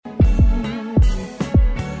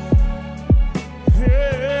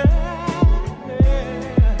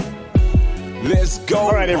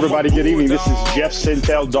All right, everybody, good evening. This is Jeff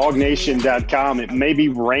Sintel, DogNation.com. It may be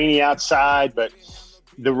rainy outside, but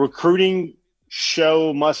the recruiting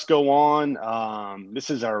show must go on. This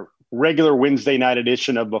is our regular Wednesday night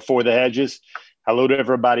edition of Before the Hedges. Hello to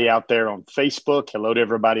everybody out there on Facebook. Hello to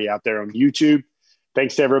everybody out there on YouTube.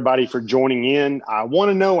 Thanks to everybody for joining in. I want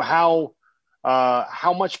to know how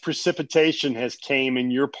much precipitation has came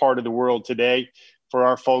in your part of the world today for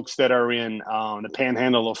our folks that are in the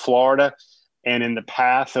panhandle of Florida and in the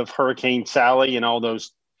path of Hurricane Sally and all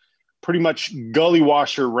those pretty much gully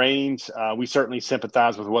washer rains. We certainly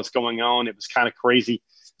sympathize with what's going on. It was kind of crazy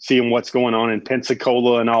seeing what's going on in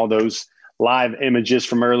Pensacola and all those live images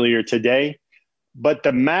from earlier today. But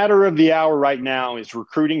the matter of the hour right now is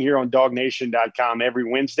recruiting here on DogNation.com every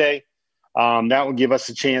Wednesday. That will give us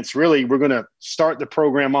a chance. Really, we're going to start the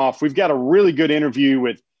program off. We've got a really good interview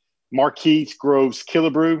with Marquis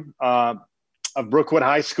Groves-Killebrew of Brookwood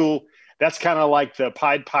High School. That's kind of like the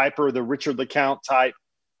Pied Piper, the Richard LeCount type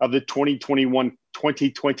of the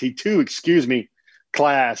 2022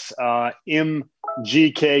 class.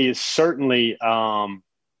 MGK is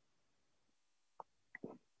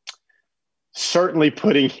certainly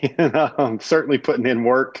putting in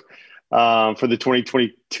work for the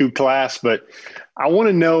 2022 class. But I want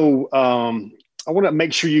to know, I want to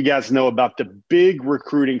make sure you guys know about the big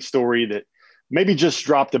recruiting story that maybe just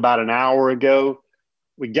dropped about an hour ago.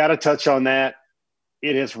 We got to touch on that.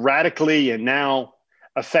 It has radically and now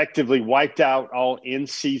effectively wiped out all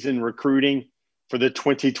in-season recruiting for the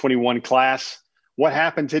 2021 class. What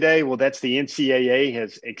happened today? Well, that's the NCAA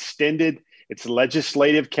has extended, its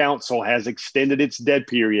legislative council has extended its dead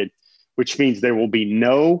period, which means there will be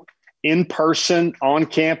no in-person,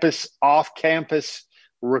 on-campus, off-campus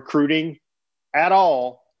recruiting at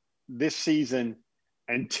all this season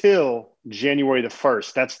until January the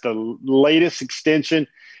 1st. That's the latest extension.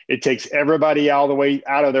 It takes everybody all the way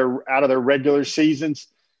out of their regular seasons.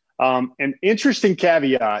 An interesting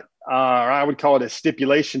caveat, or I would call it a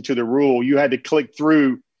stipulation to the rule. You had to click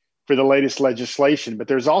through for the latest legislation, but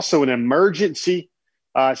there's also an emergency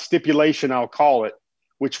stipulation, I'll call it,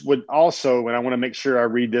 which would also, and I want to make sure I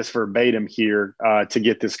read this verbatim here to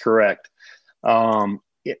get this correct.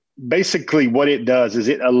 Basically what it does is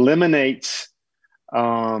it eliminates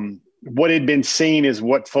what had been seen as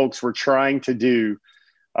what folks were trying to do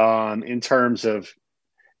in terms of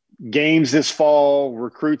games this fall,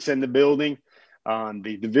 recruits in the building.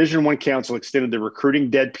 The Division I Council extended the recruiting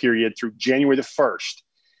dead period through January the 1st.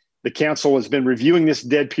 The council has been reviewing this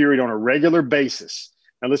dead period on a regular basis.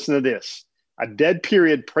 Now listen to this. A dead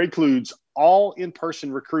period precludes all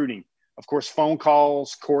in-person recruiting. Of course, phone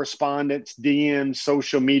calls, correspondence, DMs,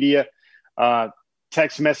 social media,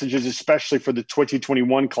 text messages, especially for the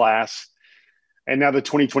 2021 class, and now the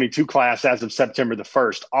 2022 class as of September the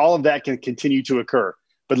 1st. All of that can continue to occur.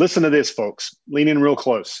 But listen to this, folks. Lean in real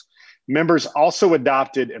close. Members also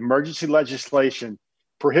adopted emergency legislation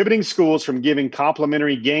prohibiting schools from giving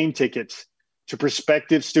complimentary game tickets to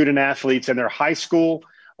prospective student athletes and their high school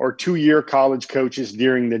or two-year college coaches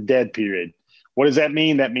during the dead period. What does that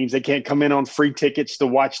mean? That means they can't come in on free tickets to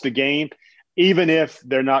watch the game, even if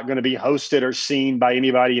they're not going to be hosted or seen by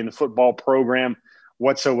anybody in the football program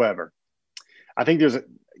whatsoever. I think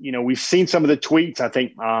we've seen some of the tweets. I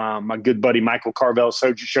think my good buddy Michael Carvel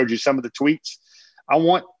showed you some of the tweets. I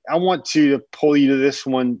want to point you to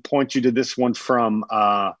this one from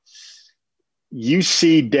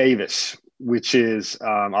UC Davis, which is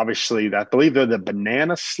obviously, I believe they're the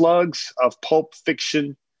Banana Slugs of Pulp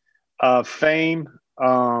Fiction fame.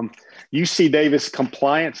 UC Davis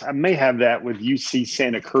compliance. I may have that with UC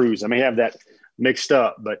Santa Cruz. I may have that mixed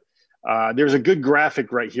up, but there's a good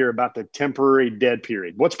graphic right here about the temporary dead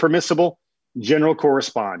period. What's permissible? General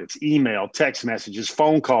correspondence, email, text messages,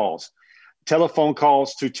 phone calls, telephone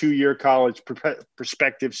calls to two-year college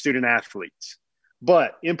prospective student athletes.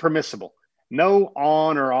 But impermissible, no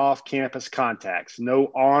on or off campus contacts, no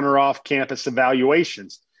on or off campus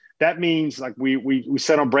evaluations. That means, like we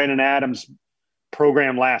said on Brandon Adams'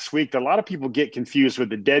 program last week, that a lot of people get confused with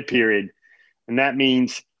the dead period, and that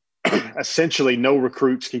means essentially no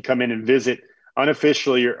recruits can come in and visit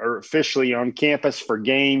unofficially or officially on campus for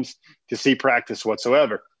games to see practice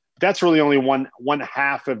whatsoever. That's really only one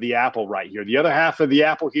half of the apple right here. The other half of the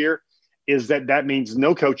apple here is that means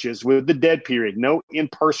no coaches with the dead period, no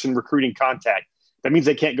in-person recruiting contact. That means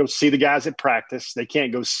they can't go see the guys at practice. They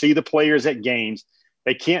can't go see the players at games.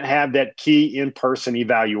 They can't have that key in-person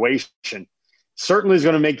evaluation. Certainly is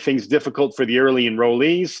going to make things difficult for the early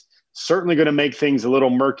enrollees. Certainly going to make things a little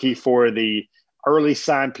murky for the early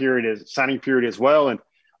signing period as well. And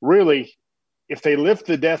really, if they lift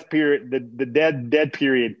the death period, the dead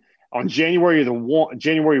period On January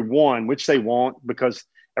 1, which they won't because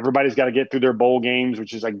everybody's got to get through their bowl games,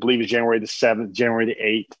 which is, I believe, is January the 7th, January the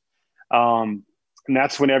 8th. And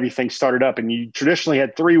that's when everything started up. And you traditionally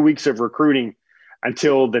had 3 weeks of recruiting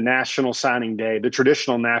until the national signing day, the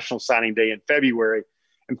traditional national signing day in February.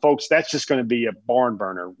 And folks, that's just going to be a barn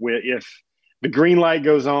burner. If the green light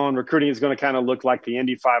goes on, recruiting is going to kind of look like the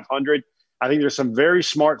Indy 500. I think there's some very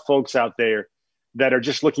smart folks out there that are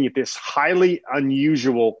just looking at this highly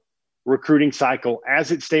unusual recruiting cycle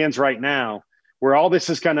as it stands right now, where all this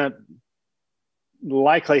is going to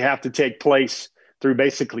likely have to take place through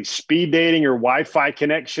basically speed dating or Wi-Fi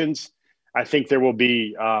connections. I think there will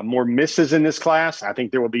be more misses in this class. I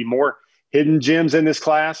think there will be more hidden gems in this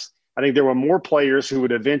class. I think there were more players who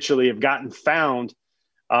would eventually have gotten found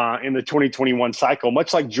in the 2021 cycle,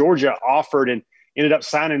 much like Georgia offered and ended up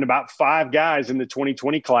signing about 5 guys in the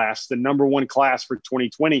 2020 class, the number 1 class for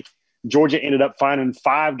 2020. Georgia ended up finding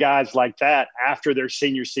 5 guys like that after their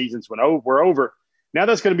senior seasons were over. Now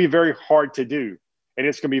that's going to be very hard to do. And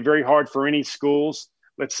it's going to be very hard for any schools,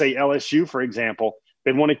 let's say LSU, for example.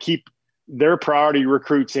 They want to keep their priority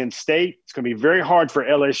recruits in state. It's going to be very hard for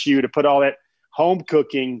LSU to put all that home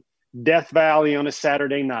cooking, Death Valley on a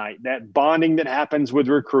Saturday night, that bonding that happens with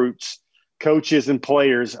recruits, coaches, and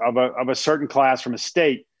players of a certain class from a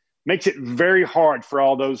state, makes it very hard for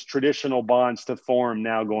all those traditional bonds to form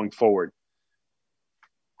now going forward.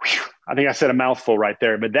 Whew, I think I said a mouthful right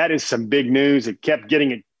there, but that is some big news. It kept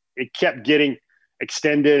getting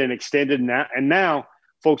extended and extended. And now,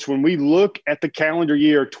 folks, when we look at the calendar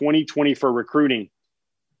year 2020 for recruiting,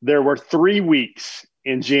 there were 3 weeks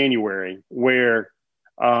in January where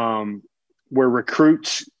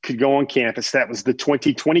recruits could go on campus. That was the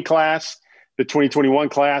 2020 class, the 2021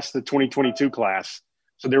 class, the 2022 class.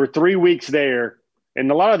 So there were 3 weeks there,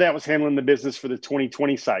 and a lot of that was handling the business for the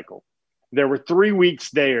 2020 cycle. There were 3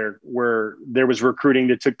 weeks there where there was recruiting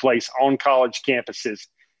that took place on college campuses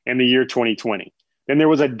in the year 2020. Then there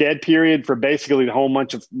was a dead period for basically the whole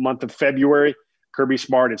month of February. Kirby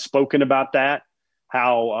Smart had spoken about that,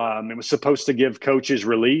 how it was supposed to give coaches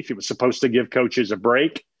relief. It was supposed to give coaches a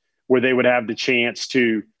break where they would have the chance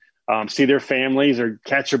to see their families or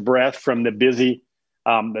catch a breath from the busy,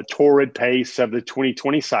 the torrid pace of the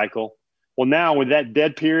 2020 cycle. Well, now with that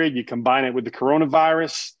dead period, you combine it with the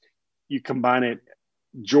coronavirus, you combine it.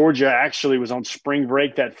 Georgia actually was on spring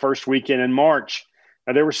break that first weekend in March.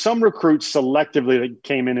 Now, there were some recruits selectively that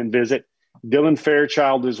came in and visit. Dylan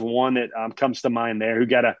Fairchild is one that comes to mind there, who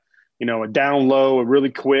got a down low, a really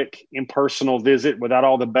quick, impersonal visit without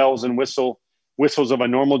all the bells and whistles of a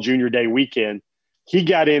normal junior day weekend. He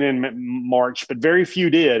got in March, but very few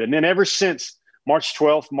did. And then ever since March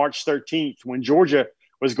 12th, March 13th, when Georgia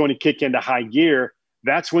was going to kick into high gear,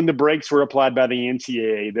 that's when the brakes were applied by the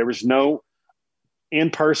NCAA. There was no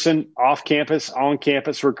in-person, off-campus,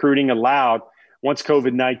 on-campus recruiting allowed once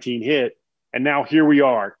COVID-19 hit. And now here we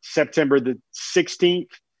are, September the 16th,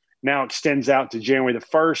 now extends out to January the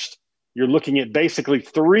 1st. You're looking at basically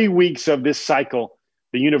 3 weeks of this cycle.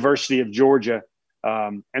 The University of Georgia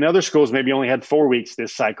and other schools maybe only had 4 weeks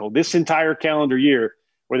this cycle, this entire calendar year,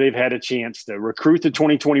 where they've had a chance to recruit the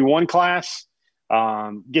 2021 class,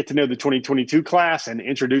 get to know the 2022 class, and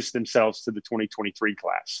introduce themselves to the 2023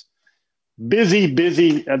 class. Busy.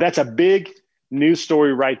 That's a big news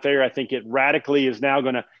story right there. I think it radically is now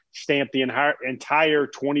going to stamp the entire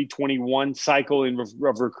 2021 cycle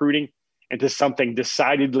of recruiting into something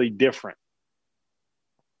decidedly different.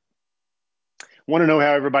 Want to know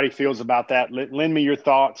how everybody feels about that. Lend me your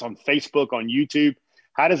thoughts on Facebook, on YouTube.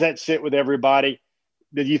 How does that sit with everybody?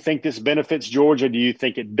 Do you think this benefits Georgia? Do you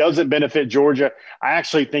think it doesn't benefit Georgia? I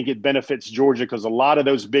actually think it benefits Georgia because a lot of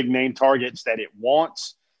those big name targets that it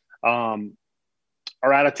wants are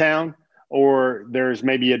out of town, or there's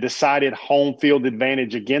maybe a decided home field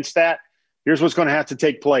advantage against that. Here's what's going to have to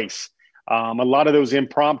take place. A lot of those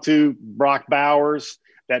impromptu Brock Bowers,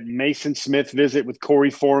 that Mason Smith visit with Corey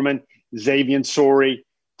Foreman, Xavier Sorey,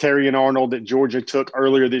 Terrion Arnold that Georgia took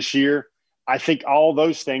earlier this year. I think all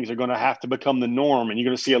those things are going to have to become the norm, and you're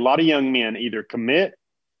going to see a lot of young men either commit,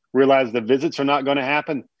 realize the visits are not going to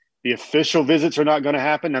happen, the official visits are not going to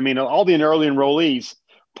happen. I mean, all the early enrollees,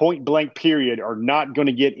 point blank period, are not going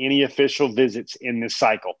to get any official visits in this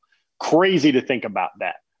cycle. Crazy to think about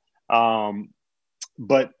that.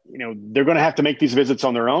 But, they're going to have to make these visits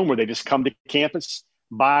on their own, where they just come to campus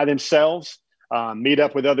by themselves, meet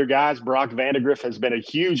up with other guys. Brock Vandegrift has been a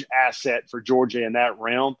huge asset for Georgia in that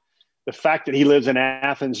realm. The fact that he lives in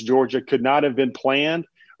Athens, Georgia, could not have been planned,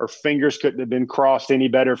 or fingers couldn't have been crossed any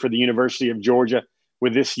better for the University of Georgia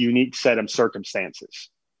with this unique set of circumstances.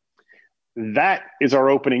 That is our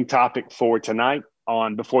opening topic for tonight.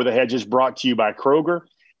 on Before the Hedges, brought to you by Kroger.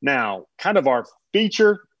 Now, kind of our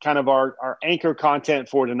feature, kind of our anchor content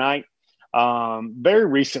for tonight. Very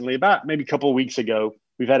recently, about maybe a couple of weeks ago,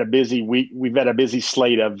 we've had a busy week. We've had a busy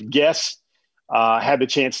slate of guests. Had the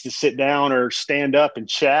chance to sit down or stand up and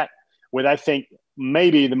chat with, I think,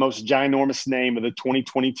 maybe the most ginormous name of the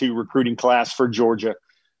 2022 recruiting class for Georgia,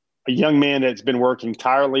 a young man that's been working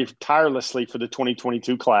tirelessly for the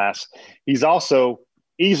 2022 class. He's also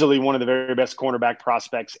easily one of the very best cornerback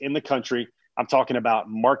prospects in the country. I'm talking about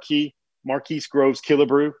Marquis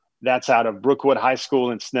Groves-Killebrew. That's out of Brookwood High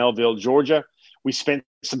School in Snellville, Georgia. We spent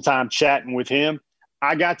some time chatting with him.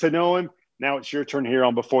 I got to know him. Now it's your turn here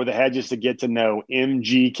on Before the Hedges to get to know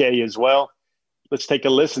MGK as well. Let's take a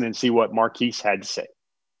listen and see what Marquis had to say.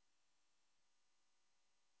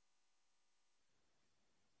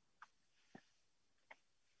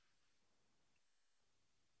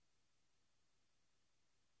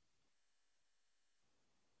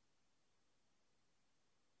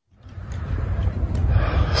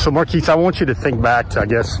 So, Marquis, I want you to think back to, I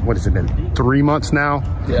guess, what has it been, 3 months now?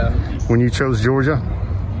 Yeah. When you chose Georgia?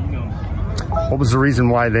 What was the reason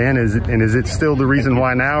why then? Is it still the reason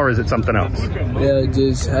why now, or is it something else? Yeah,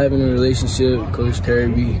 just having a relationship with Coach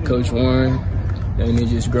Kirby, Coach Warren, and it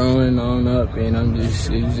just growing on up, and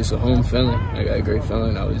it was just a home feeling. I got a great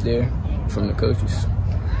feeling I was there from the coaches.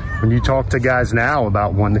 When you talk to guys now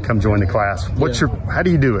about wanting to come join the class, how do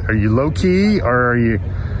you do it? Are you low key, or are you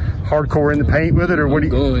hardcore in the paint with it, or what?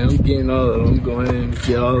 I'm getting all of them. I'm going and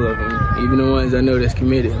get all of them. Even the ones I know that's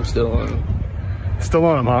committed, I'm still on them. Still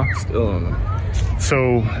on them, huh? Still on them.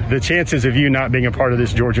 So the chances of you not being a part of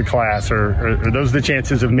this Georgia class, are those the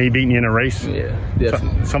chances of me beating you in a race? Yeah,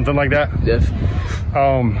 definitely. Something like that? Definitely.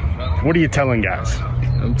 What are you telling guys?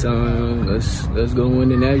 I'm telling them, let's go win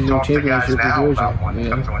the national championship for Georgia.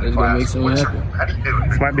 Let's go make something happen.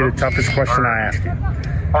 This might be the toughest question I ask you.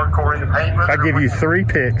 If I give you 3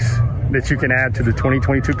 picks that you can add to the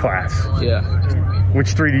 2022 class,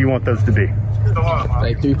 which 3 do you want those to be?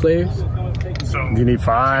 Like 3 players? Do you need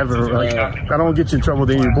 5? Or I don't want to get you in trouble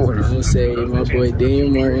with any of your boys. I'm going to say my boy Daniel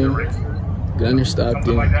Martin, Gunnar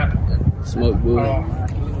Stockton, Smoke Bull.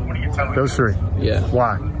 Those 3? Yeah.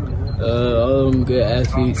 Why? All of them good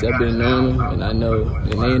athletes. I've been knowing them, and I know,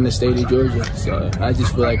 and they in the state of Georgia. So I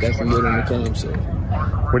just feel like I can get them to come. So.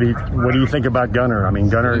 What do you think about Gunnar? I mean,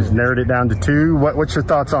 Gunnar has narrowed it down to 2. What's your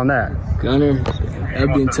thoughts on that? Gunnar,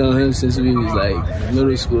 I've been telling him since we was like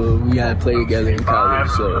middle school we had to play together in college.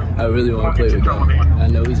 So I really want to play with Gunnar. I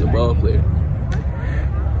know he's a ball player.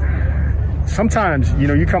 Sometimes,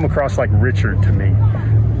 you come across like Richard to me.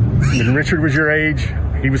 When Richard was your age,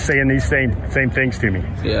 he was saying these same things to me.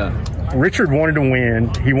 Yeah. Richard wanted to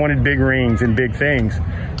win. He wanted big rings and big things,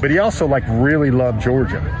 but he also really loved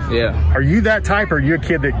Georgia. Yeah. Are you that type? Or are you a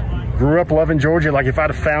kid that grew up loving Georgia? Like if I'd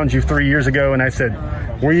have found you 3 years ago and I said,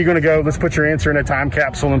 where are you going to go? Let's put your answer in a time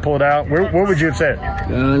capsule and pull it out. What would you have said?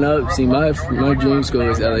 Growing up, see, my dream school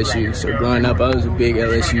was LSU. So growing up, I was a big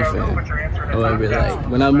LSU fan. However,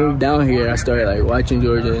 when I moved down here, I started watching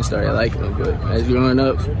Georgia and started liking them. But as growing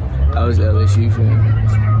up, I was an LSU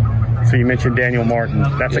fan. So you mentioned Daniel Martin.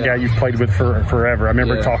 That's a guy you've played with for forever. I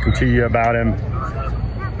remember talking to you about him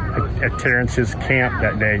at Terrence's camp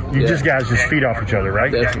that day. You guys just feed off each other,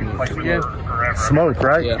 right? Definitely. Smoke,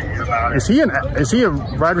 right? Yeah. Is he a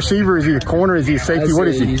wide receiver? Is he a corner? Is he a safety? What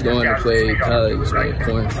is he? He's going to play college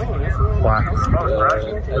corner. Why? I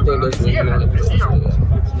think that's what he wants to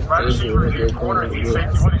play. He's a really good corner.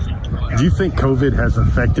 Do you think COVID has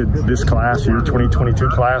affected this class, your 2022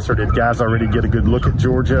 class, or did guys already get a good look at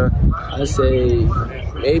Georgia? I say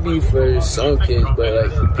maybe for some kids, but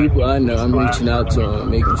the people I know, I'm reaching out to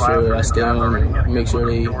them, making sure I stay on and make sure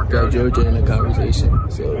they got Georgia in the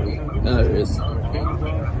conversation. So, not really.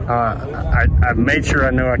 I made sure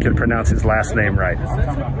I know I could pronounce his last name right.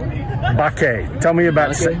 Bakke. Tell me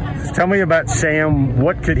about Sam.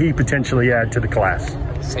 What could he potentially add to the class?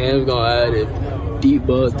 Sam's gonna add a deep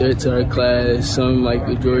ball threat to our class. Some like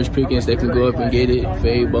the George Pickens that can go up and get it,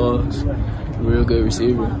 fade balls. Real good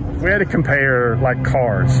receiver. We had to compare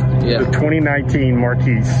cars. Yeah. The 2019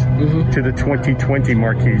 Marquis to the 2020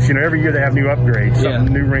 Marquis. Every year they have new upgrades,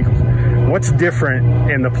 new wrinkles. What's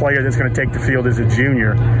different in the player that's going to take the field as a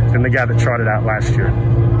junior than the guy that trotted out last year?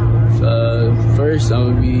 First,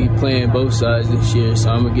 I'm going to be playing both sides this year,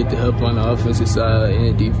 so I'm going to get the help on the offensive side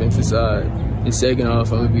and the defensive side. And second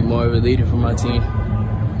off, I'm going to be more of a leader for my team.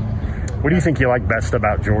 What do you think you like best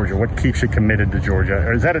about Georgia? What keeps you committed to Georgia?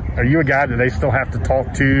 Or are you a guy that they still have to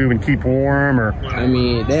talk to and keep warm? Or I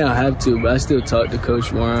mean, they don't have to, but I still talk to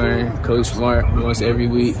Coach Warren, Coach Mark once every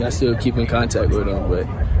week. I still keep in contact with them, but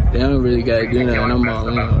they don't really got to do that, and I'm all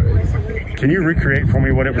in already. Can you recreate for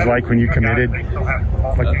me what it was like when you committed?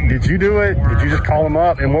 Like, did you do it? Did you just call him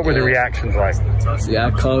up? And what were the reactions like? See, I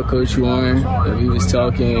called Coach Warren. We was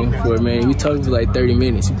talking for a minute. We talked for like 30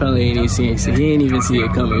 minutes. He probably ain't even seen it. So he didn't even see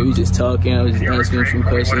it coming. We was just talking. I was just asking him some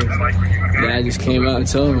questions. Then I just came out and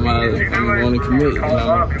told him I'm going to commit. And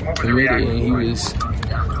I'm committed. And he was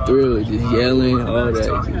thrilled, just yelling, all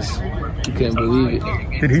that. Just, he couldn't believe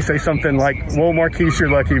it. Did he say something like, well, Marquis,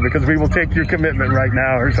 you're lucky because we will take your commitment right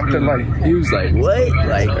now, or something like? He was like, what?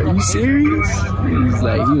 Like, are you serious? He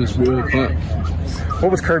was real pumped.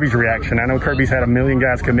 What was Kirby's reaction? I know Kirby's had a million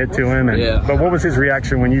guys commit to him, but what was his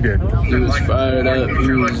reaction when you did? He was fired up.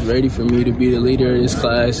 He was ready for me to be the leader of this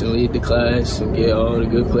class and lead the class and get all the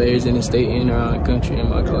good players in the state and around the country in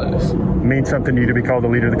my class. Means something to you to be called the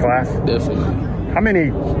leader of the class? Definitely. How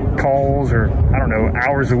many calls or, I don't know,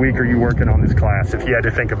 hours a week are you working on this class if you had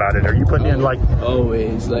to think about it? Are you putting in like...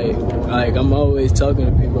 Always. Like I'm always talking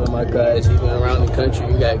to people in my class, even around the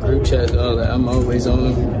country. You got group chats and all that. I'm always on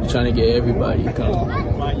them trying to get everybody to come.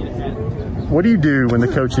 What do you do when the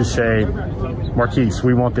coaches say, Marquis,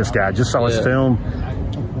 we want this guy, just saw his film?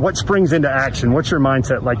 What springs into action? What's your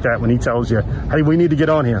mindset like that when he tells you, hey, we need to get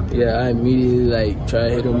on him? Yeah, I immediately try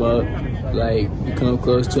to hit him up, become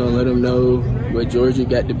close to him, let him know what Georgia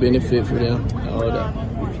got the benefit for them, all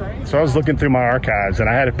that. So I was looking through my archives, and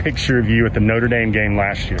I had a picture of you at the Notre Dame game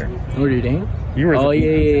last year. Notre Dame? You were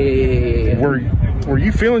yeah. Were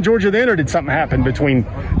you feeling Georgia then, or did something happen between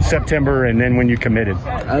September and then when you committed?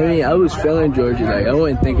 I mean, I was feeling Georgia. I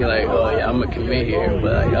wasn't thinking oh yeah, I'm gonna commit here,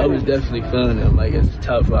 but I was definitely feeling them as a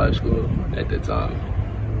top 5 school at the time.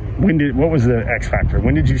 What was the X factor?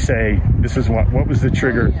 When did you say this is what was the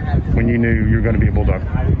trigger when you knew you were going to be a Bulldog?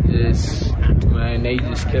 They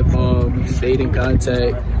just kept on, we stayed in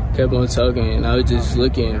contact, kept on talking, and I was just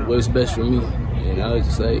looking what's best for me. And I was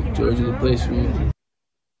just like, Georgia's the place for me.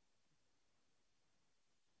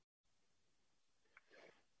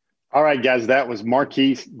 All right, guys, that was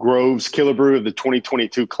Marquis Groves-Killebrew of the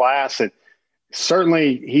 2022 class. And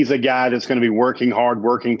certainly he's a guy that's going to be working hard,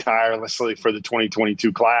 working tirelessly for the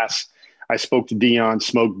 2022 class. I spoke to Dion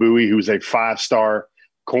Smoke Bowie, who's a 5-star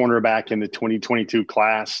cornerback in the 2022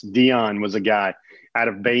 class. Dion was a guy out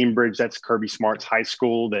of Bainbridge, that's Kirby Smart's high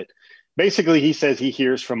school, that basically he says he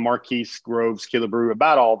hears from Marquis Groves-Killebrew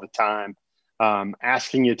about all the time,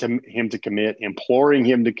 asking him to commit, imploring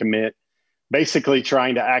him to commit, basically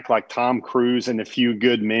trying to act like Tom Cruise and A Few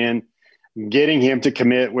Good Men, getting him to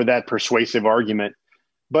commit with that persuasive argument.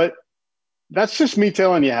 But that's just me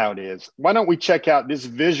telling you how it is. Why don't we check out this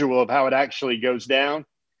visual of how it actually goes down?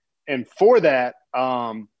 And for that,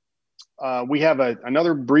 we have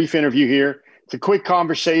another brief interview here. It's a quick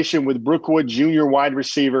conversation with Brookwood junior wide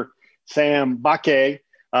receiver Sam Bakke.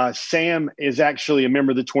 Sam is actually a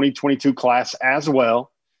member of the 2022 class as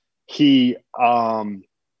well. He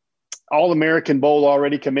All-American Bowl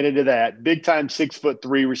already committed to that. Big-time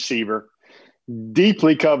 6'3" receiver,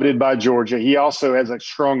 deeply coveted by Georgia. He also has a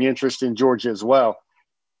strong interest in Georgia as well.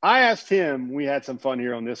 I asked him, we had some fun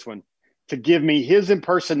here on this one, to give me his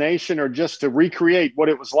impersonation or just to recreate what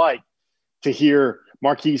it was like to hear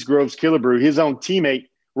Marquis Groves-Killebrew, his own teammate,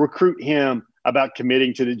 recruit him about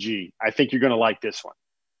committing to the G. I think you're going to like this one.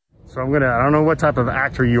 So I don't know what type of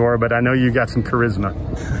actor you are, but I know you got some charisma.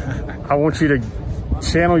 I want you to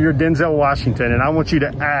channel your Denzel Washington, and I want you to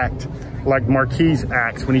act like Marquis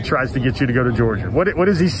acts when he tries to get you to go to Georgia. What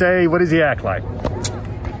does he say? What does he act like?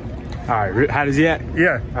 All right, how does he act?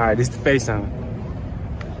 Yeah. All right, this is the FaceTime.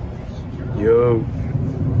 Yo,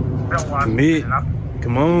 commit.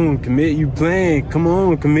 Come on, commit. You playing. Come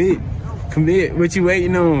on, commit. Commit. What you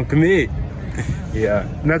waiting on? Commit. Yeah.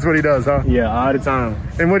 And that's what he does, huh? Yeah, all the time.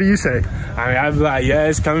 And what do you say? I mean, I'd be like, yeah,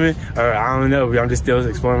 it's coming. Or I don't know. I'm just still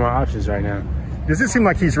exploring my options right now. Does it seem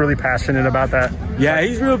like he's really passionate about that? Yeah,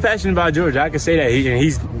 he's real passionate about Georgia. I can say that.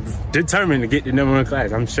 He's determined to get the #1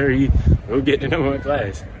 class. I'm sure he will get the #1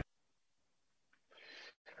 class.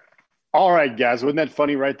 All right, guys. Wasn't that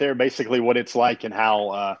funny right there? Basically what it's like and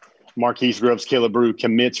how Marquis Groves-Killebrew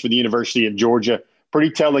commits for the University of Georgia.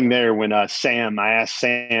 Pretty telling there when I asked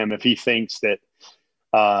Sam if he thinks that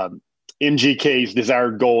MGK's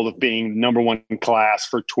desired goal of being #1 class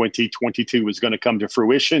for 2022 was going to come to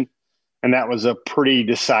fruition. And that was a pretty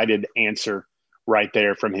decided answer right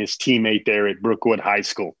there from his teammate there at Brookwood High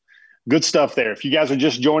School. Good stuff there. If you guys are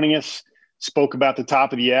just joining us, spoke about the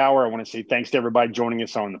top of the hour, I want to say thanks to everybody joining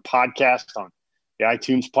us on the podcast, on the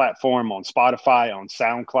iTunes platform, on Spotify, on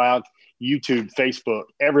SoundCloud, YouTube, Facebook,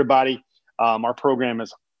 everybody. Our program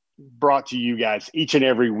is brought to you guys each and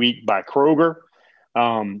every week by Kroger.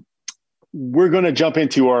 We're going to jump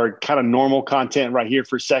into our kind of normal content right here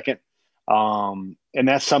for a second. And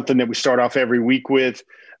that's something that we start off every week with.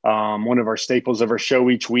 One of our staples of our show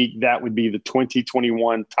each week, that would be the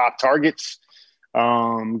 2021 top targets.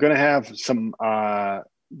 Going to have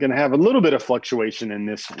a little bit of fluctuation in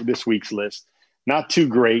this week's list. Not too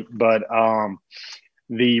great, but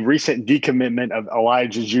the recent decommitment of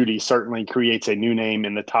Elijah Judy certainly creates a new name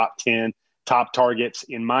in the top 10 top targets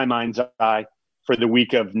in my mind's eye for the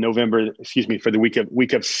week of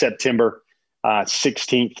week of September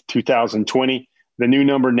 16th, 2020. The new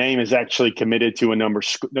number name is actually committed to another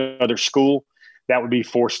school. That would be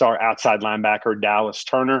 4-star outside linebacker Dallas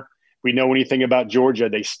Turner. We know anything about Georgia,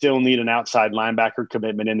 they still need an outside linebacker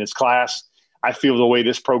commitment in this class. I feel the way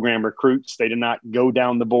this program recruits, they do not go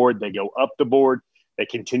down the board, they go up the board. They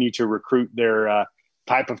continue to recruit their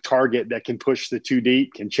type of target that can push the two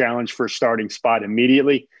deep, can challenge for a starting spot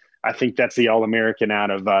immediately. I think that's the All-American out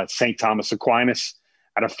of St. Thomas Aquinas,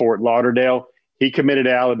 out of Fort Lauderdale. He committed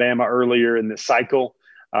to Alabama earlier in the cycle,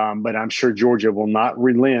 but I'm sure Georgia will not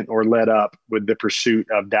relent or let up with the pursuit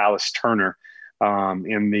of Dallas Turner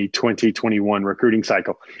in the 2021 recruiting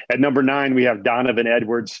cycle. At number 9, we have Donovan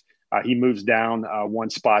Edwards. He moves down one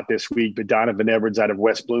spot this week, but Donovan Edwards out of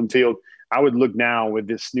West Bloomfield. I would look now with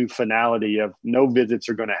this new finality of no visits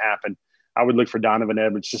are going to happen. I would look for Donovan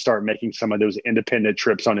Edwards to start making some of those independent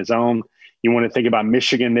trips on his own. You want to think about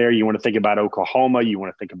Michigan there. You want to think about Oklahoma. You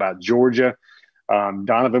want to think about Georgia.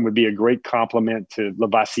 Donovan would be a great complement to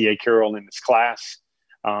Lavassier Carroll in this class.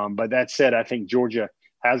 But that said, I think Georgia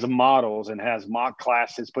has models and has mock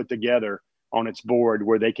classes put together on its board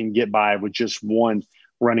where they can get by with just one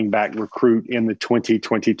running back recruit in the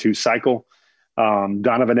 2022 cycle.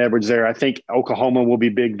 Donovan Edwards there. I think Oklahoma will be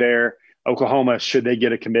big there. Oklahoma, should they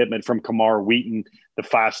get a commitment from Kamar Wheaton, the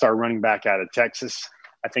 5-star running back out of Texas,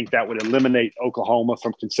 I think that would eliminate Oklahoma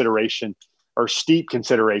from consideration or steep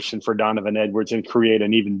consideration for Donovan Edwards and create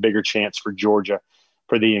an even bigger chance for Georgia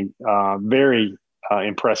for the very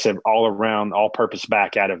impressive all-around, all-purpose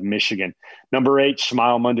back out of Michigan. Number 8,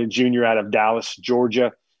 Smile Munden Jr. out of Dallas,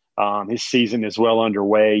 Georgia. His season is well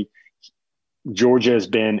underway. Georgia has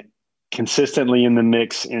been consistently in the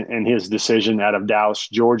mix in his decision out of Dallas,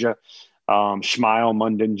 Georgia. Smile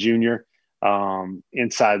Munden Jr.,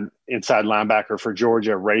 inside linebacker for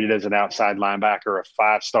Georgia, rated as an outside linebacker, a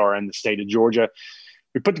 5-star in the state of Georgia.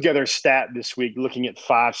 We put together a stat this week looking at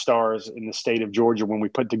 5-stars in the state of Georgia when we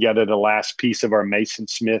put together the last piece of our Mason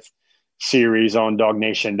Smith series on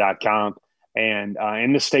dognation.com. And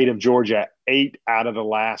in the state of Georgia, 8 out of the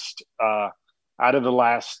last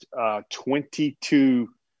 22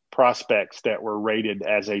 prospects that were rated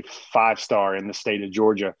as a 5-star in the state of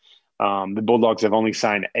Georgia, the Bulldogs have only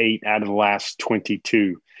signed 8 out of the last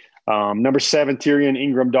 22. Number 7, Tyrion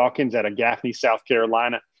Ingram Dawkins out of Gaffney, South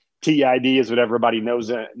Carolina. TID is what everybody knows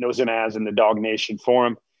him as in the Dog Nation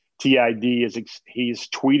forum. TID he's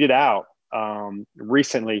tweeted out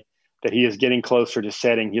recently that he is getting closer to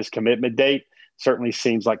setting his commitment date. Certainly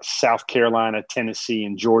seems like South Carolina, Tennessee,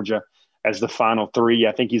 and Georgia as the final 3.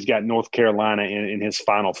 I think he's got North Carolina in his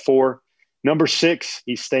final 4. Number 6,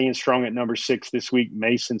 he's staying strong at number 6 this week,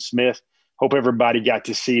 Mason Smith. Hope everybody got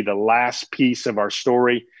to see the last piece of our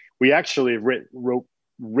story. We actually have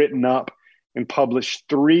written up and published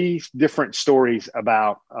 3 different stories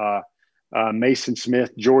about Mason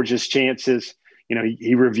Smith, Georgia's chances. You know,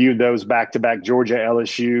 he reviewed those back-to-back Georgia,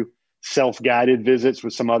 LSU, self-guided visits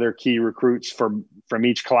with some other key recruits from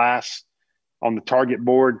each class on the target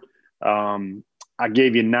board. I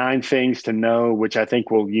gave you 9 things to know, which I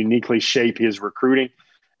think will uniquely shape his recruiting.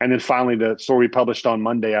 And then finally, the story published on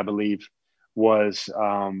Monday, I believe, was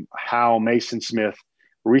how Mason Smith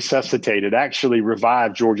actually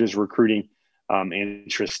revived Georgia's recruiting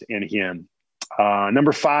interest in him.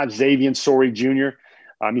 Number 5, Xavier Sorey Jr.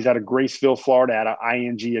 He's out of Graceville, Florida, out of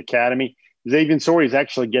ING Academy. Xavier Sorey is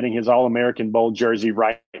actually getting his All-American Bowl jersey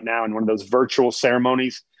right now in one of those virtual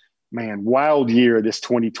ceremonies. Man, wild year this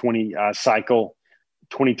 2020 cycle.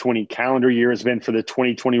 2020 calendar year has been for the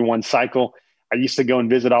 2021 cycle. I used to go and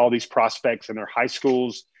visit all these prospects in their high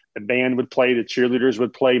schools. The band would play, the cheerleaders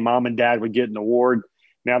would play, mom and dad would get an award.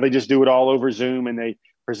 Now they just do it all over Zoom and they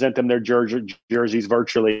present them their jerseys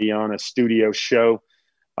virtually on a studio show.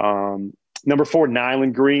 Number 4,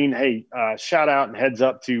 Nyland Green. Hey, shout out and heads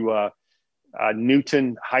up to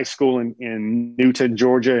Newton High School in Newton,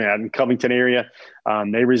 Georgia, out in Covington area.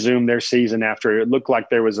 They resumed their season after it looked like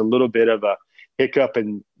there was a little bit of a hiccup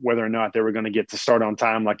in whether or not they were going to get to start on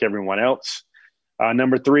time like everyone else.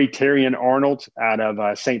 Number 3, Terrion Arnold out of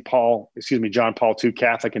John Paul II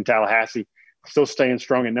Catholic in Tallahassee, still staying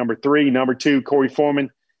strong at number 3. Number 2, Corey Foreman.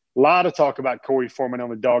 A lot of talk about Corey Foreman on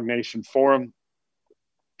the Dog Nation forum.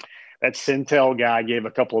 that Centel guy gave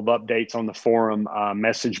a couple of updates on the forum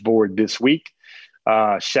message board this week.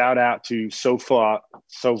 Shout out to SoFla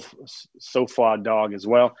Dog as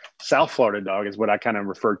well. South Florida Dog is what I kind of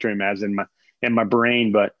refer to him as in my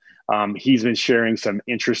brain, but he's been sharing some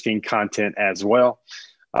interesting content as well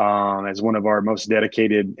as one of our most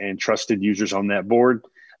dedicated and trusted users on that board.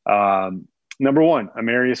 Number one,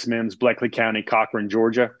 Amarius Mims, Bleckley County, Cochran,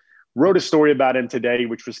 Georgia. Wrote a story about him today,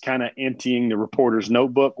 which was kind of emptying the reporter's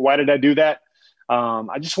notebook. Why did I do that?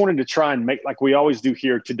 I just wanted to try and make, like we always do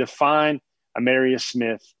here, to define Amarius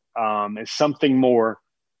Smith as something more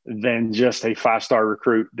than just a five-star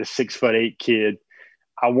recruit, the 6'8" kid.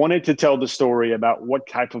 I wanted to tell the story about what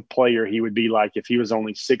type of player he would be like if he was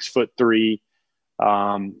only 6'3".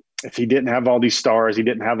 If he didn't have all these stars, he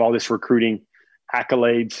didn't have all this recruiting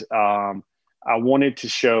accolades. I wanted to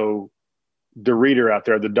show the reader out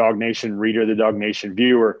there, the Dog Nation reader, the Dog Nation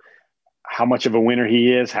viewer, how much of a winner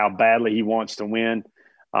he is, how badly he wants to win,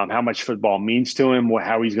 how much football means to him,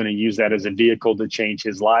 how he's going to use that as a vehicle to change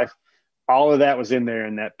his life. All of that was in there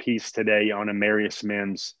in that piece today on Amarius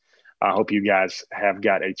Mims. I hope you guys have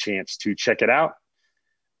got a chance to check it out.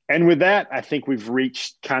 And with that, I think we've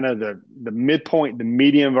reached kind of the midpoint, the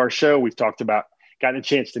medium of our show. We've gotten a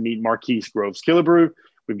chance to meet Marquis Groves-Killebrew.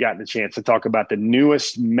 We've gotten a chance to talk about the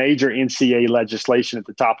newest major NCAA legislation at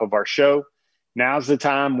the top of our show. Now's the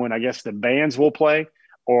time when I guess the bands will play,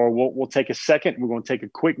 or we'll take a second. We're going to take a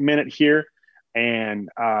quick minute here and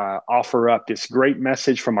offer up this great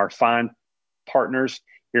message from our fine partners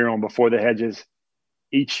here on Before the Hedges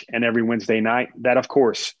each and every Wednesday night. That, of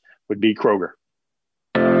course, would be Kroger.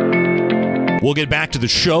 We'll get back to the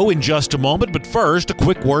show in just a moment, but first, a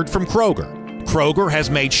quick word from Kroger. Kroger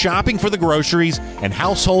has made shopping for the groceries and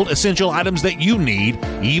household essential items that you need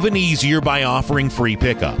even easier by offering free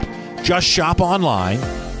pickup. Just shop online,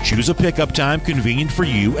 choose a pickup time convenient for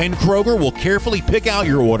you, and Kroger will carefully pick out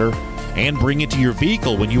your order and bring it to your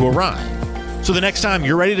vehicle when you arrive. So the next time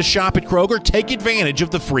you're ready to shop at Kroger, take advantage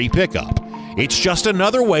of the free pickup. It's just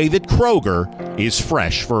another way that Kroger is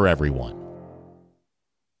fresh for everyone.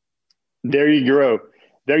 There you go.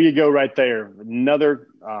 There you go right there. Another,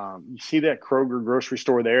 you see that Kroger grocery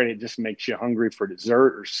store there, and it just makes you hungry for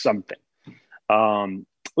dessert or something.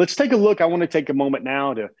 Let's take a look. I want to take a moment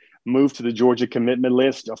now to move to the Georgia commitment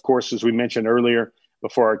list. Of course, as we mentioned earlier,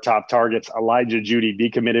 before our top targets, Elijah Judy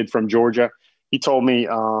decommitted from Georgia. He told me,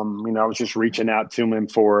 I was just reaching out to him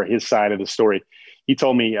for his side of the story. He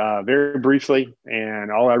told me very briefly,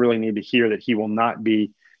 and all I really need to hear, that he will not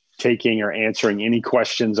be taking or answering any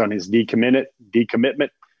questions on his decommitment.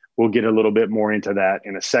 We'll get a little bit more into that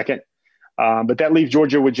in a second. But that leaves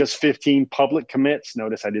Georgia with just 15 public commits.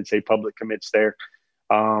 Notice I did say public commits there.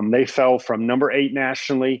 They fell from number 8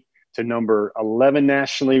 nationally to number 11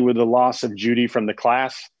 nationally with the loss of Judy from the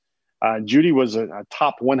class. Judy was a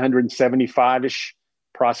top 175-ish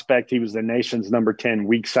prospect. He was the nation's number 10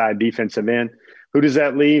 weak side defensive end. Who does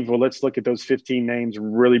that leave? Well, let's look at those 15 names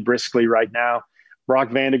really briskly right now.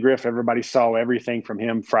 Brock Vandegrift, everybody saw everything from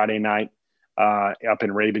him Friday night up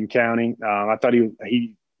in Rabun County. I thought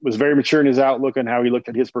he was very mature in his outlook on how he looked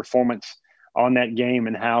at his performance on that game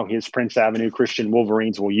and how his Prince Avenue Christian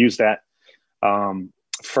Wolverines will use that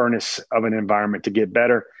furnace of an environment to get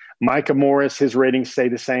better. Micah Morris, his ratings stay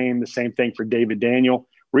the same. The same thing for David Daniel.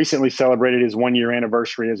 Recently celebrated his 1-year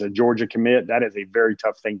anniversary as a Georgia commit. That is a very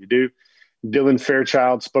tough thing to do. Dylan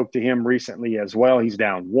Fairchild, spoke to him recently as well. He's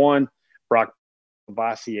down 1. Brock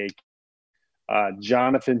Vassier.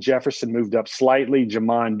 Jonathan Jefferson moved up slightly.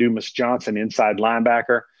 Jamon Dumas-Johnson, inside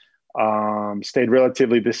linebacker, stayed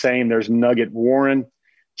relatively the same. There's Nugget Warren,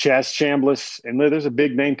 Chaz Chambliss, and there's a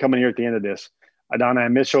big name coming here at the end of this. Adonai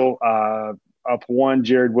Mitchell up 1.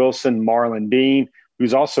 Jared Wilson, Marlon Dean,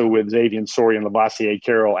 who's also with Xavier Sori and Lavassier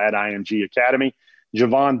Carroll at IMG Academy.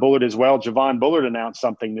 Javon Bullard as well. Javon Bullard announced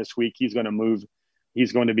something this week. He's going to move.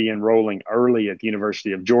 He's going to be enrolling early at the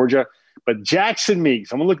University of Georgia. But Jackson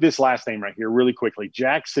Meeks, I'm going to look at this last name right here really quickly.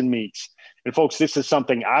 Jackson Meeks. And, folks, this is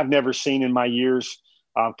something I've never seen in my years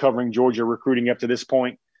covering Georgia recruiting up to this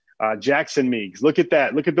point. Jackson Meeks, look at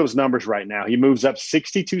that. Look at those numbers right now. He moves up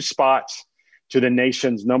 62 spots to the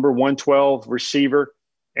nation's number 112 receiver,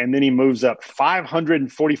 and then he moves up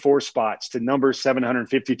 544 spots to number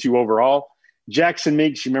 752 overall. Jackson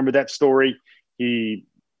Meeks, you remember that story? He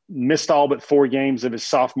missed all but 4 games of his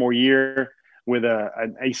sophomore year with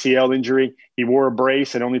an ACL injury. He wore a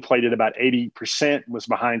brace and only played at about 80%, was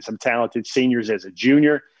behind some talented seniors as a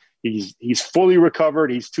junior. He's fully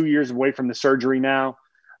recovered. He's 2 years away from the surgery now.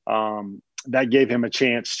 That gave him a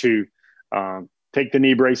chance to take the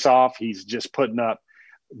knee brace off. He's just putting up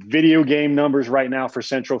video game numbers right now for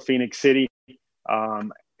Central Phoenix City.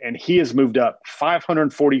 and he has moved up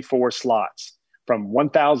 544 slots from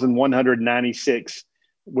 1,196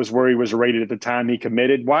 was where he was rated at the time he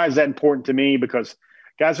committed. Why is that important to me? Because,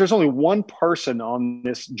 guys, there's only one person on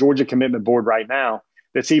this Georgia commitment board right now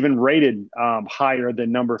that's even rated higher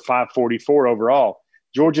than number 544 overall.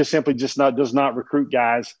 Georgia simply just does not recruit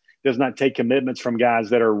guys, does not take commitments from guys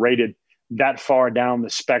that are rated that far down the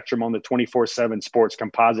spectrum on the 24/7 sports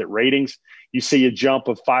composite ratings. You see a jump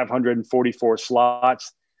of 544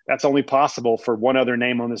 slots. That's only possible for one other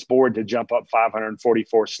name on this board to jump up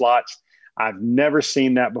 544 slots. I've never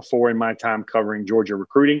seen that before in my time covering Georgia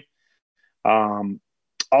recruiting.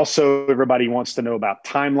 Also, everybody wants to know about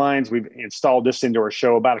timelines. We've installed this into our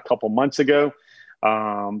show about a couple months ago.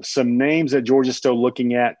 Some names that Georgia's still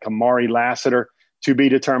looking at: Kamari Lassiter, to be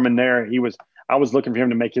determined there. I was looking for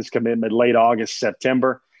him to make his commitment late August,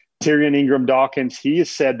 September. Tyrion Ingram-Dawkins, he has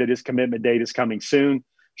said that his commitment date is coming soon.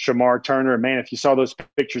 Shamar Turner, man, if you saw those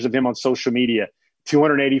pictures of him on social media,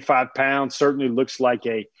 285 pounds, certainly looks like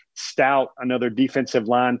a stout, another defensive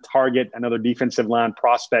line target, another defensive line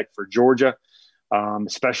prospect for Georgia,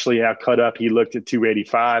 especially how cut up he looked at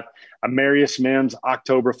 285. Amarius Mims,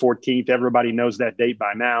 October 14th. Everybody knows that date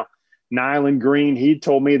by now. Nyland Green, he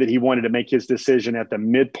told me that he wanted to make his decision at the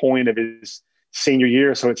midpoint of his senior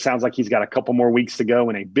year, so it sounds like he's got a couple more weeks to go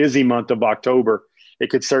in a busy month of October. It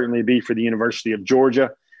could certainly be for the University of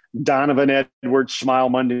Georgia. Donovan Edwards, Smile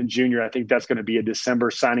Munden Jr., I think that's going to be a December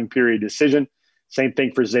signing period decision. Same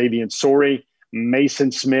thing for Xavier Sori. Mason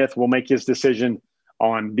Smith will make his decision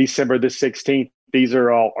on December the 16th. These are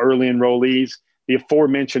all early enrollees. The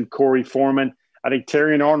aforementioned Corey Foreman. I think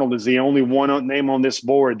Terrion Arnold is the only one name on this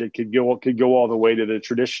board that could go all the way to the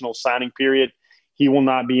traditional signing period. He will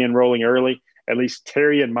not be enrolling early. At least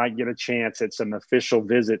Terrion might get a chance at some official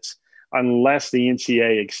visits unless the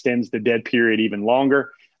NCAA extends the dead period even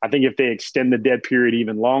longer. I think if they extend the dead period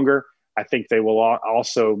even longer, I think they will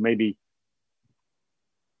also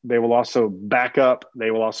back up. They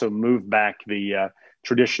will also move back the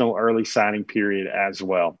traditional early signing period as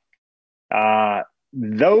well.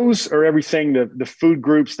 Those are everything, the food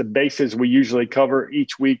groups, the bases we usually cover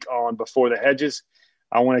each week on Before the Hedges.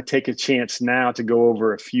 I want to take a chance now to go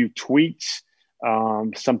over a few tweets,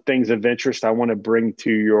 some things of interest I want to bring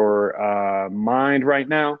to your mind right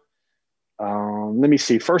now. Let me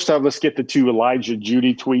see. First off, let's get the two Elijah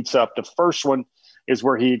Judy tweets up. The first one is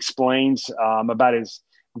where he explains about his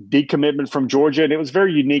decommitment from Georgia, and it was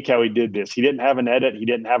very unique how he did this. He didn't have an edit. He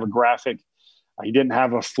didn't have a graphic. He didn't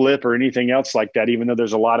have a flip or anything else like that, even though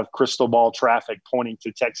there's a lot of crystal ball traffic pointing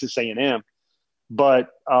to Texas A&M. But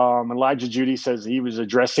Elijah Judy says he was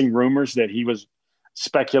addressing rumors that he was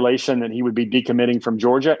speculation that he would be decommitting from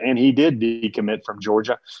Georgia, and he did decommit from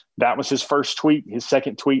Georgia. That was his first tweet. His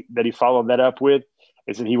second tweet that he followed that up with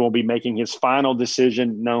is that he will be making his final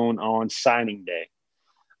decision known on signing day.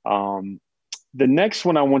 The next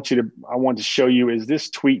one I want to show you is this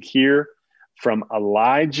tweet here from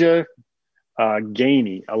Elijah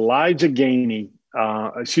Griffin.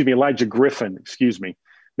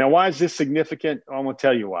 Now, why is this significant? I'm going to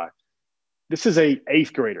tell you why. This is a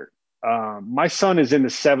 8th grader. My son is in the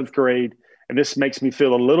 7th grade, and this makes me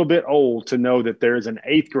feel a little bit old to know that there is an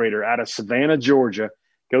 8th grader out of Savannah, Georgia,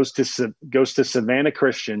 goes to Savannah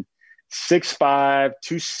Christian, 6'5",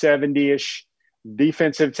 270-ish,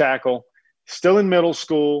 defensive tackle, still in middle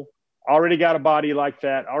school, already got a body like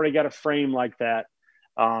that, already got a frame like that.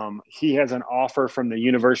 He has an offer from the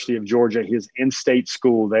University of Georgia, his in-state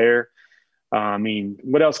school there. I mean,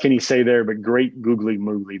 what else can he say there but great googly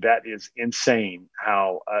moogly? That is insane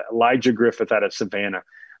how Elijah Griffith out of Savannah,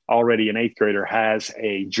 already an 8th grader, has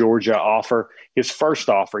a Georgia offer. His first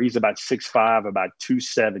offer, he's about 6'5", about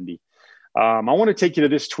 270. I want to take you to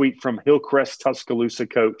this tweet from Hillcrest Tuscaloosa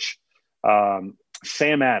coach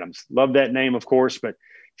Sam Adams. Love that name, of course, but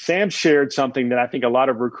Sam shared something that I think a lot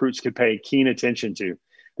of recruits could pay keen attention to.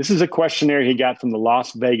 This is a questionnaire he got from the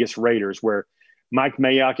Las Vegas Raiders where Mike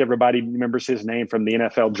Mayock, everybody remembers his name from the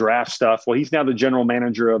NFL draft stuff. Well, he's now the general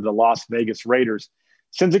manager of the Las Vegas Raiders.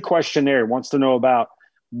 Sends a questionnaire, wants to know about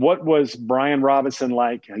what was Brian Robinson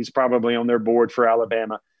like. He's probably on their board for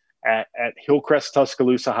Alabama at Hillcrest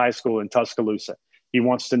Tuscaloosa High School in Tuscaloosa. He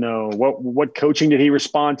wants to know what coaching did he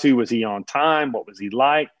respond to? Was he on time? What was he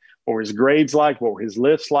like? What were his grades like? What were his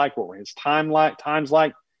lifts like? What were his times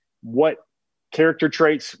like? What character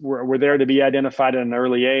traits were there to be identified at an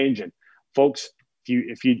early age? And folks,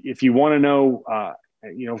 if you want to know,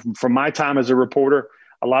 from my time as a reporter,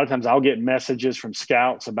 a lot of times I'll get messages from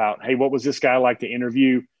scouts about, hey, what was this guy like to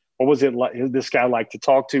interview? What was it like this guy like to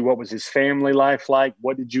talk to? What was his family life like?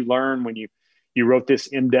 What did you learn when you wrote this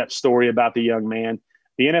in-depth story about the young man?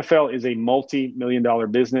 The NFL is a multi-million-dollar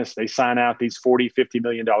business. They sign out these $40, $50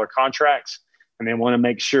 million contracts, and they want to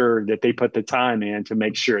make sure that they put the time in to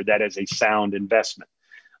make sure that is a sound investment.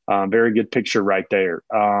 Very good picture right there.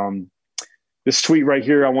 This tweet right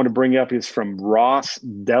here I want to bring up is from Ross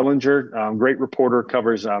Dellinger, great reporter,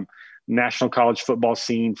 covers national college football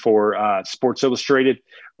scene for Sports Illustrated.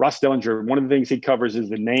 Ross Dellinger, one of the things he covers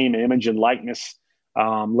is the name, image, and likeness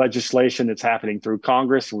legislation that's happening through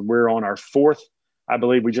Congress. We're on our fourth. I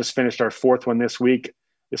believe we just finished our fourth one this week.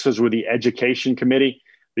 This was with the Education Committee.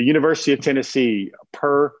 The University of Tennessee,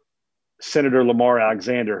 per Senator Lamar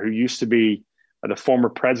Alexander, who used to be the former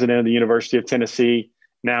president of the University of Tennessee.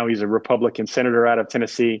 Now he's a Republican senator out of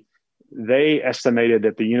Tennessee. They estimated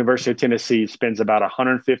that the University of Tennessee spends about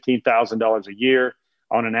 $115,000 a year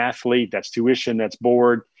on an athlete. That's tuition, that's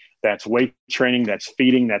board, that's weight training, that's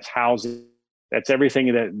feeding, that's housing. That's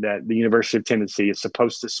everything that the University of Tennessee is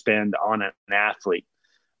supposed to spend on an athlete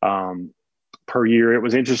per year. It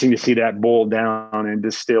was interesting to see that boiled down and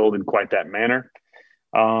distilled in quite that manner.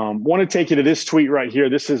 Want to take you to this tweet right here.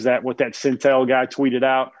 This is what that Centel guy tweeted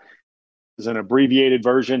out. It's an abbreviated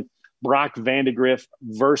version. Brock Vandegrift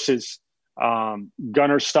versus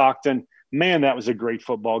Gunnar Stockton. Man, that was a great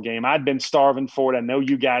football game. I'd been starving for it. I know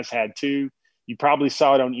you guys had too. You probably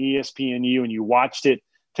saw it on ESPNU and you watched it.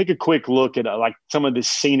 Take a quick look at like some of the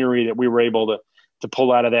scenery that we were able to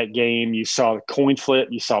pull out of that game. You saw the coin flip.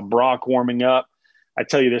 You saw Brock warming up. I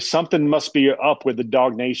tell you, there's something must be up with the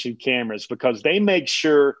Dog Nation cameras because they make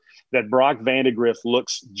sure that Brock Vandegrift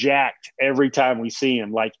looks jacked every time we see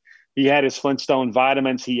him. Like he had his Flintstone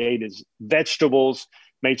vitamins. He ate his vegetables,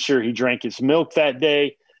 made sure he drank his milk that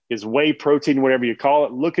day, his whey protein, whatever you call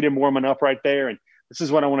it. Look at him warming up right there. And this is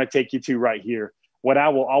what I want to take you to right here. What I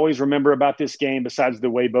will always remember about this game, besides the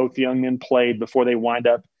way both young men played before they wind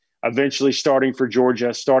up eventually starting for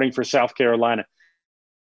Georgia, starting for South Carolina,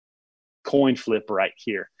 coin flip right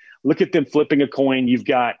here. Look at them flipping a coin. You've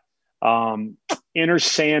got Inner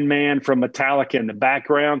Sandman from Metallica in the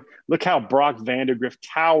background. Look how Brock Vandegrift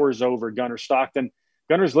towers over Gunnar Stockton.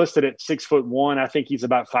 Gunner's listed at 6'1". I think he's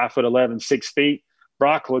about 5'11", 6 feet.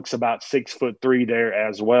 Brock looks about 6'3" there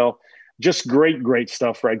as well. Just great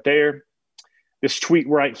stuff right there. This tweet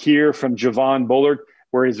right here from Javon Bullard,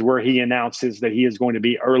 where he announces that he is going to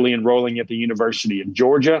be early enrolling at the University of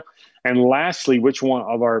Georgia. And lastly, which one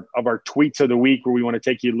of our tweets of the week where we want to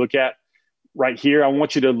take you a look at right here, I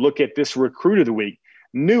want you to look at this recruit of the week.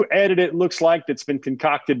 New edit, it looks like, that's been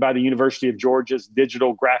concocted by the University of Georgia's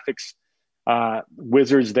digital graphics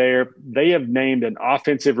wizards there. They have named an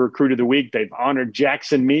offensive recruit of the week. They've honored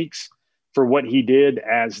Jackson Meeks for what he did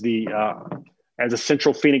as a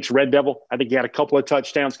Central Phoenix Red Devil. I think he had a couple of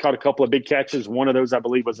touchdowns, caught a couple of big catches. One of those, I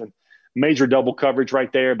believe, was in major double coverage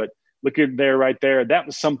right there. But look at there right there. That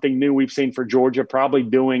was something new we've seen for Georgia, probably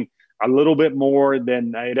doing a little bit more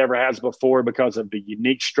than it ever has before because of the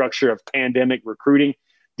unique structure of pandemic recruiting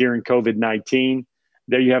during COVID-19.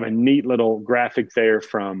 There you have a neat little graphic there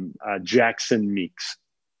from Jackson Meeks.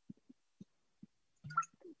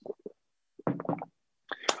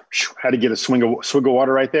 Had to get a swig of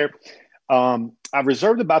water right there. I've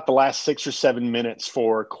reserved about the last 6 or 7 minutes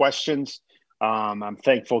for questions. I'm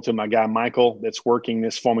thankful to my guy, Michael, that's working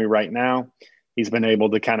this for me right now. He's been able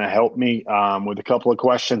to kind of help me with a couple of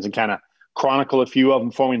questions and kind of chronicle a few of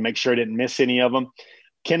them for me, make sure I didn't miss any of them.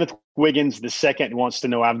 Kenneth Wiggins II wants to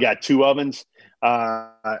know, I've got 2 ovens.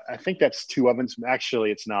 I think that's 2 ovens.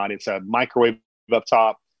 Actually, it's not. It's a microwave up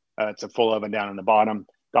top. It's a full oven down in the bottom.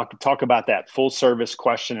 Talk about that full service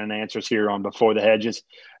question and answers here on Before the Hedges.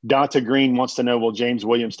 Dante Green wants to know, will James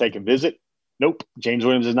Williams take a visit? Nope. James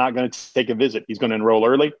Williams is not going to take a visit. He's going to enroll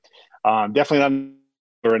early. Definitely not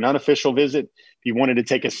for an unofficial visit. If he wanted to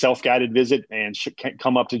take a self-guided visit and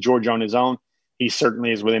come up to Georgia on his own, he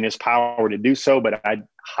certainly is within his power to do so, but I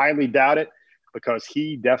highly doubt it because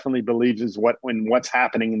he definitely believes is what's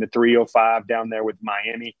happening in the 305 down there with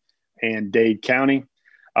Miami and Dade County.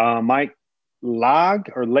 Mike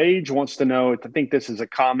Lage wants to know, I think this is a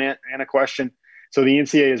comment and a question. So the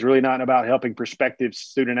NCAA is really not about helping prospective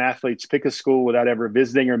student athletes pick a school without ever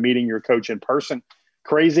visiting or meeting your coach in person.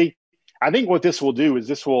 Crazy. I think what this will do is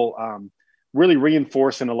this will really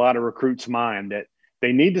reinforce in a lot of recruits' mind that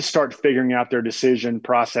they need to start figuring out their decision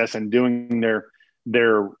process and doing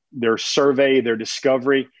their survey, their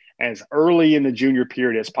discovery as early in the junior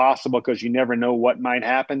period as possible because you never know what might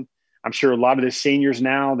happen. I'm sure a lot of the seniors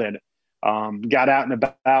now that got out and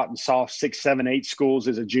about and saw 6, 7, 8 schools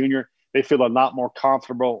as a junior, they feel a lot more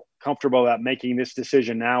comfortable about making this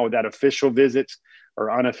decision now without official visits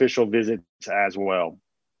or unofficial visits as well.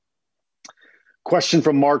 Question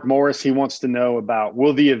from Mark Morris. He wants to know about,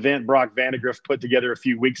 will the event Brock Vandegrift put together a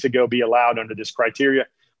few weeks ago be allowed under this criteria?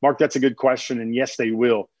 Mark, that's a good question. And yes, they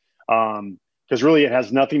will. Because really it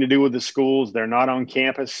has nothing to do with the schools. They're not on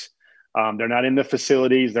campus. They're not in the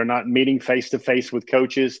facilities. They're not meeting face-to-face with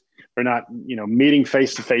coaches. They're not, meeting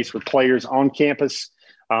face-to-face with players on campus.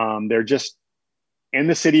 They're just in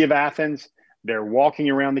the city of Athens. They're walking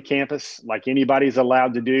around the campus like anybody's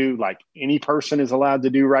allowed to do, like any person is allowed to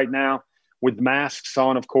do right now, with masks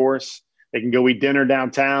on, of course. They can go eat dinner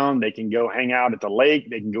downtown. They can go hang out at the lake.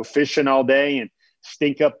 They can go fishing all day and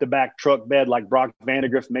stink up the back truck bed like Brock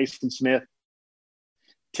Vandegrift, Mason Smith,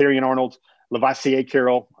 Terrion Arnold, Lavassier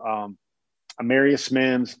Carroll, Amarius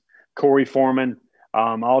Mims, Corey Foreman.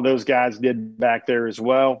 All those guys did back there as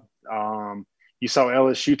well. You saw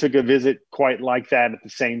LSU took a visit quite like that at the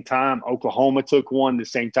same time. Oklahoma took one the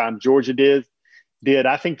same time Georgia did.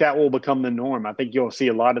 I think that will become the norm. I think you'll see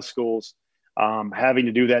a lot of schools having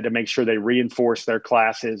to do that to make sure they reinforce their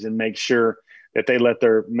classes and make sure that they let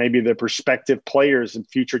their prospective players and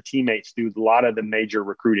future teammates do a lot of the major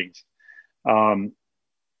recruitings.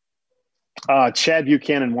 Chad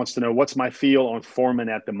Buchanan wants to know, what's my feel on Foreman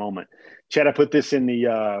at the moment? Chad, I put this in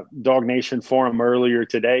the Dog Nation forum earlier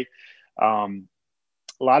today. A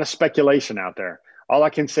lot of speculation out there. All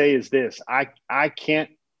I can say is this. I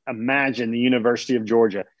can't imagine the University of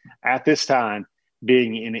Georgia at this time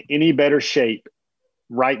being in any better shape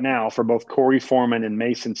right now for both Corey Foreman and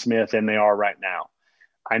Mason Smith than they are right now.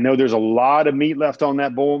 I know there's a lot of meat left on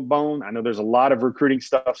that bone. I know there's a lot of recruiting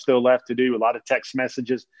stuff still left to do, a lot of text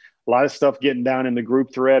messages, a lot of stuff getting down in the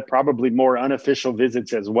group thread, probably more unofficial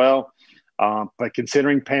visits as well. But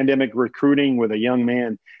considering pandemic recruiting with a young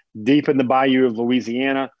man deep in the bayou of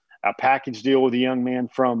Louisiana, a package deal with a young man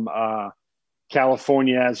from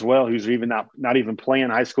California as well, who's even not even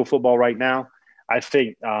playing high school football right now. I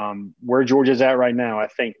think where Georgia's at right now, I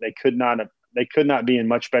think they could not be in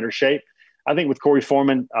much better shape. I think with Corey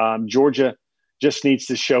Foreman, Georgia just needs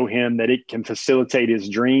to show him that it can facilitate his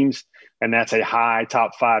dreams, and that's a high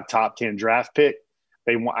top 5, top 10 draft pick.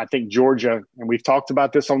 I think Georgia, and we've talked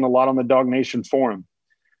about this a lot on the Dog Nation forum,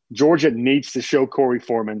 Georgia needs to show Corey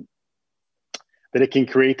Foreman that it can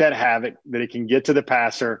create that havoc, that it can get to the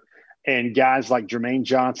passer, and guys like Jermaine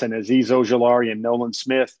Johnson, Azeez Ojulari, and Nolan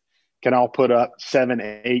Smith can all put up 7,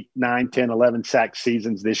 8, 9, 10, 11 sack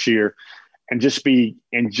seasons this year and just be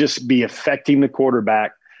affecting the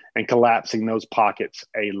quarterback and collapsing those pockets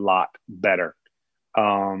a lot better.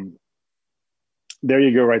 There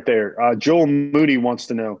you go right there. Joel Moody wants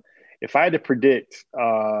to know, if I had to predict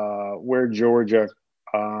where Georgia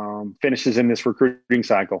finishes in this recruiting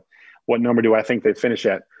cycle, what number do I think they finish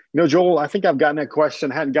at? Joel, I think I've gotten that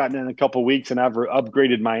question. I hadn't gotten it in a couple of weeks, and I've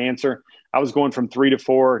upgraded my answer. I was going from 3 to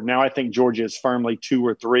 4. Now I think Georgia is firmly 2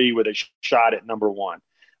 or 3 with a shot at number 1.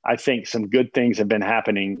 I think some good things have been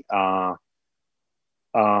happening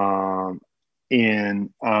in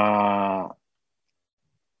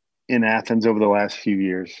Athens over the last few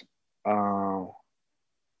years.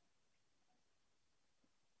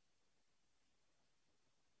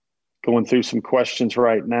 Going through some questions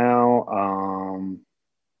right now.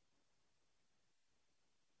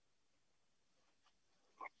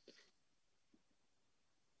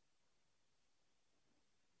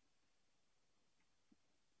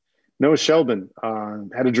 Noah Sheldon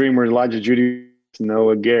had a dream where Elijah Judy,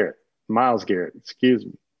 Miles Garrett, excuse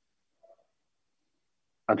me.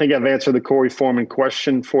 I think I've answered the Corey Foreman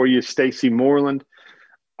question for you, Stacy Moreland.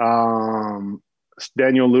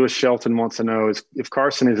 Daniel Lewis Shelton wants to know, if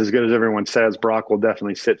Carson is as good as everyone says, Brock will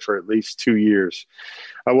definitely sit for at least 2 years.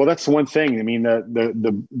 Well, that's one thing. I mean,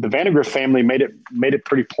 the Vandegrift family made it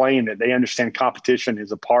pretty plain that they understand competition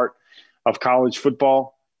is a part of college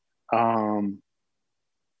football.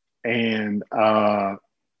 And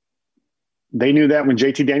they knew that when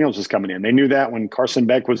JT Daniels was coming in. They knew that when Carson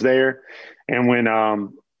Beck was there and when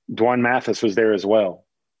Dwan Mathis was there as well.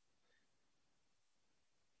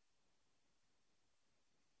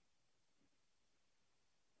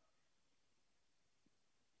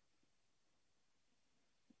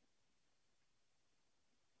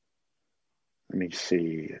 Let me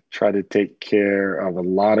see. Try to take care of a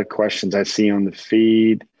lot of questions I see on the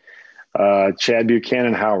feed. Chad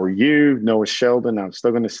Buchanan, how are you? Noah Sheldon, I'm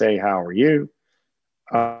still going to say, how are you?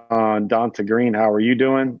 Donta Green, how are you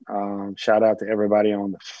doing? Shout out to everybody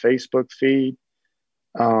on the Facebook feed.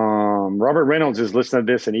 Robert Reynolds is listening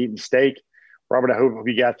to this and eating steak. Robert, I hope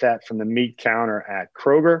you got that from the meat counter at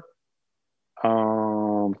Kroger.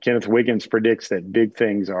 Kenneth Wiggins predicts that big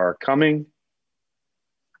things are coming.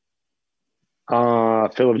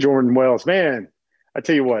 Philip Jordan Wells, man, I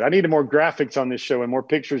tell you what, I needed more graphics on this show and more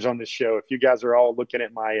pictures on this show. If you guys are all looking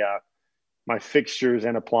at my fixtures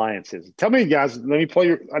and appliances, tell me, guys.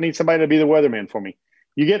 I need somebody to be the weatherman for me.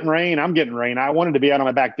 You getting rain? I'm getting rain. I wanted to be out on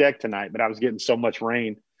my back deck tonight, but I was getting so much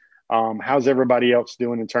rain. How's everybody else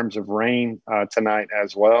doing in terms of rain tonight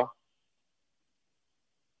as well?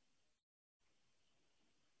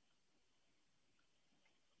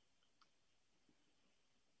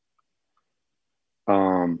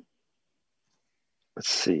 Let's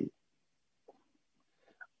see.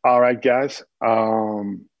 All right, guys.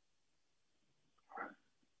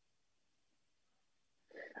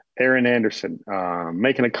 Aaron Anderson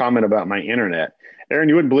making a comment about my internet. Aaron,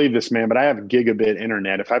 you wouldn't believe this, man, but I have gigabit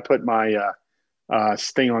internet. If I put my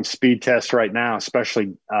thing on speed test right now,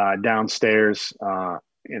 especially downstairs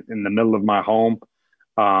in the middle of my home,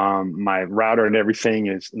 my router and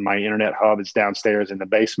everything my internet hub is downstairs in the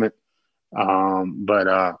basement.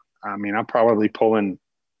 I mean, I'm probably pulling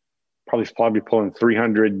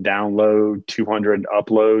 300 download, 200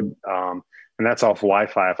 upload, and that's off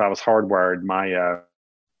Wi-Fi. If I was hardwired,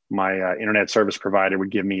 my internet service provider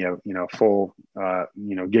would give me a full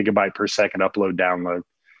gigabyte per second upload download.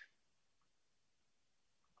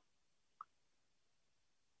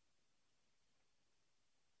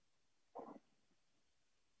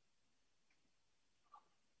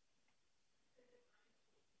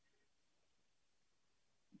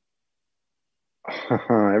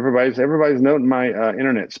 Everybody's noting my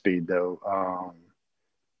internet speed though.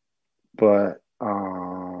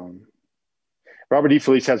 Robert E.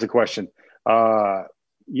 Felice has a question.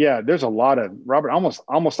 Yeah, there's a lot of Robert. Almost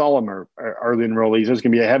all of them are early enrollees. There's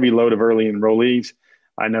going to be a heavy load of early enrollees.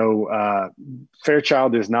 I know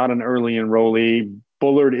Fairchild is not an early enrollee.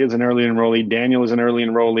 Bullard is an early enrollee. Daniel is an early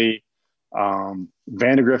enrollee.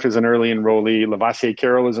 Vandergriff is an early enrollee. Lavoisier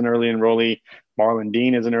Carroll is an early enrollee. Marlon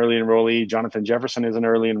Dean is an early enrollee. Jonathan Jefferson is an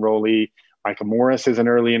early enrollee. Micah Morris is an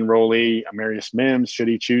early enrollee. Amarius Mims, should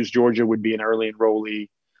he choose Georgia, would be an early enrollee.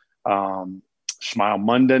 Shmuel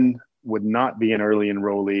Munden would not be an early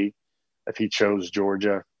enrollee if he chose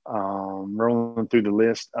Georgia. Rolling through the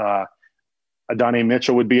list, Adonai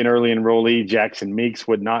Mitchell would be an early enrollee. Jackson Meeks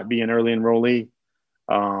would not be an early enrollee.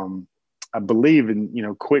 I believe in,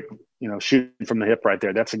 shooting from the hip right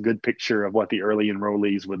there. That's a good picture of what the early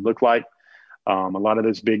enrollees would look like. A lot of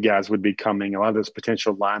those big guys would be coming. A lot of those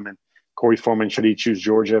potential linemen. Corey Foreman, should he choose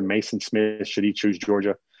Georgia? Mason Smith, should he choose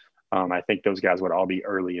Georgia? I think those guys would all be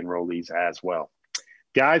early enrollees as well.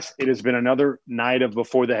 Guys, it has been another night of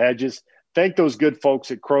Before the Hedges. Thank those good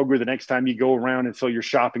folks at Kroger. The next time you go around and fill your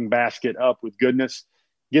shopping basket up with goodness,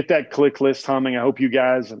 get that click list humming. I hope you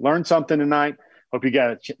guys learned something tonight. Hope you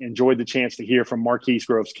guys enjoyed the chance to hear from Marquis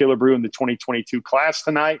Groves-Killebrew in the 2022 class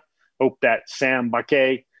tonight. Hope that Sam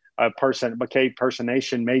Baquet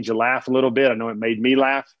personation made you laugh a little bit. I know it made me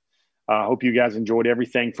laugh. Hope you guys enjoyed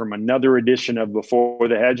everything from another edition of Before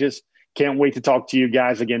the Hedges. Can't wait to talk to you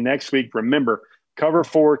guys again next week. Remember, cover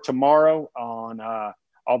for tomorrow on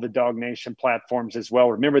all the Dog Nation platforms as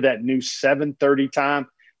well. Remember that new 7:30 time.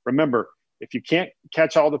 Remember, if you can't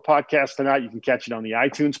catch all the podcasts tonight, you can catch it on the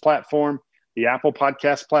iTunes platform, the Apple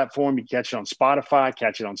Podcast platform. You can catch it on Spotify,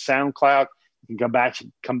 catch it on SoundCloud. You can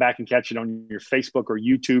come back and catch it on your Facebook or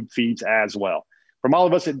YouTube feeds as well. From all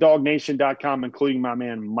of us at DogNation.com, including my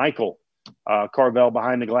man Michael Carvel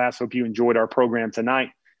behind the glass, hope you enjoyed our program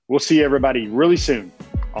tonight. We'll see everybody really soon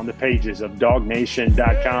on the pages of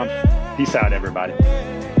DogNation.com. Peace out, everybody.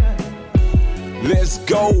 Let's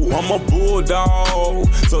go, I'm a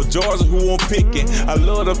bulldog. So Georgia, who I'm picking. I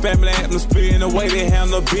love the family atmosphere and the way they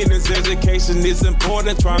handle business. Education is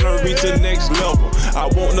important, trying to reach the next level. I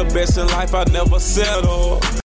want the best in life, I never settle.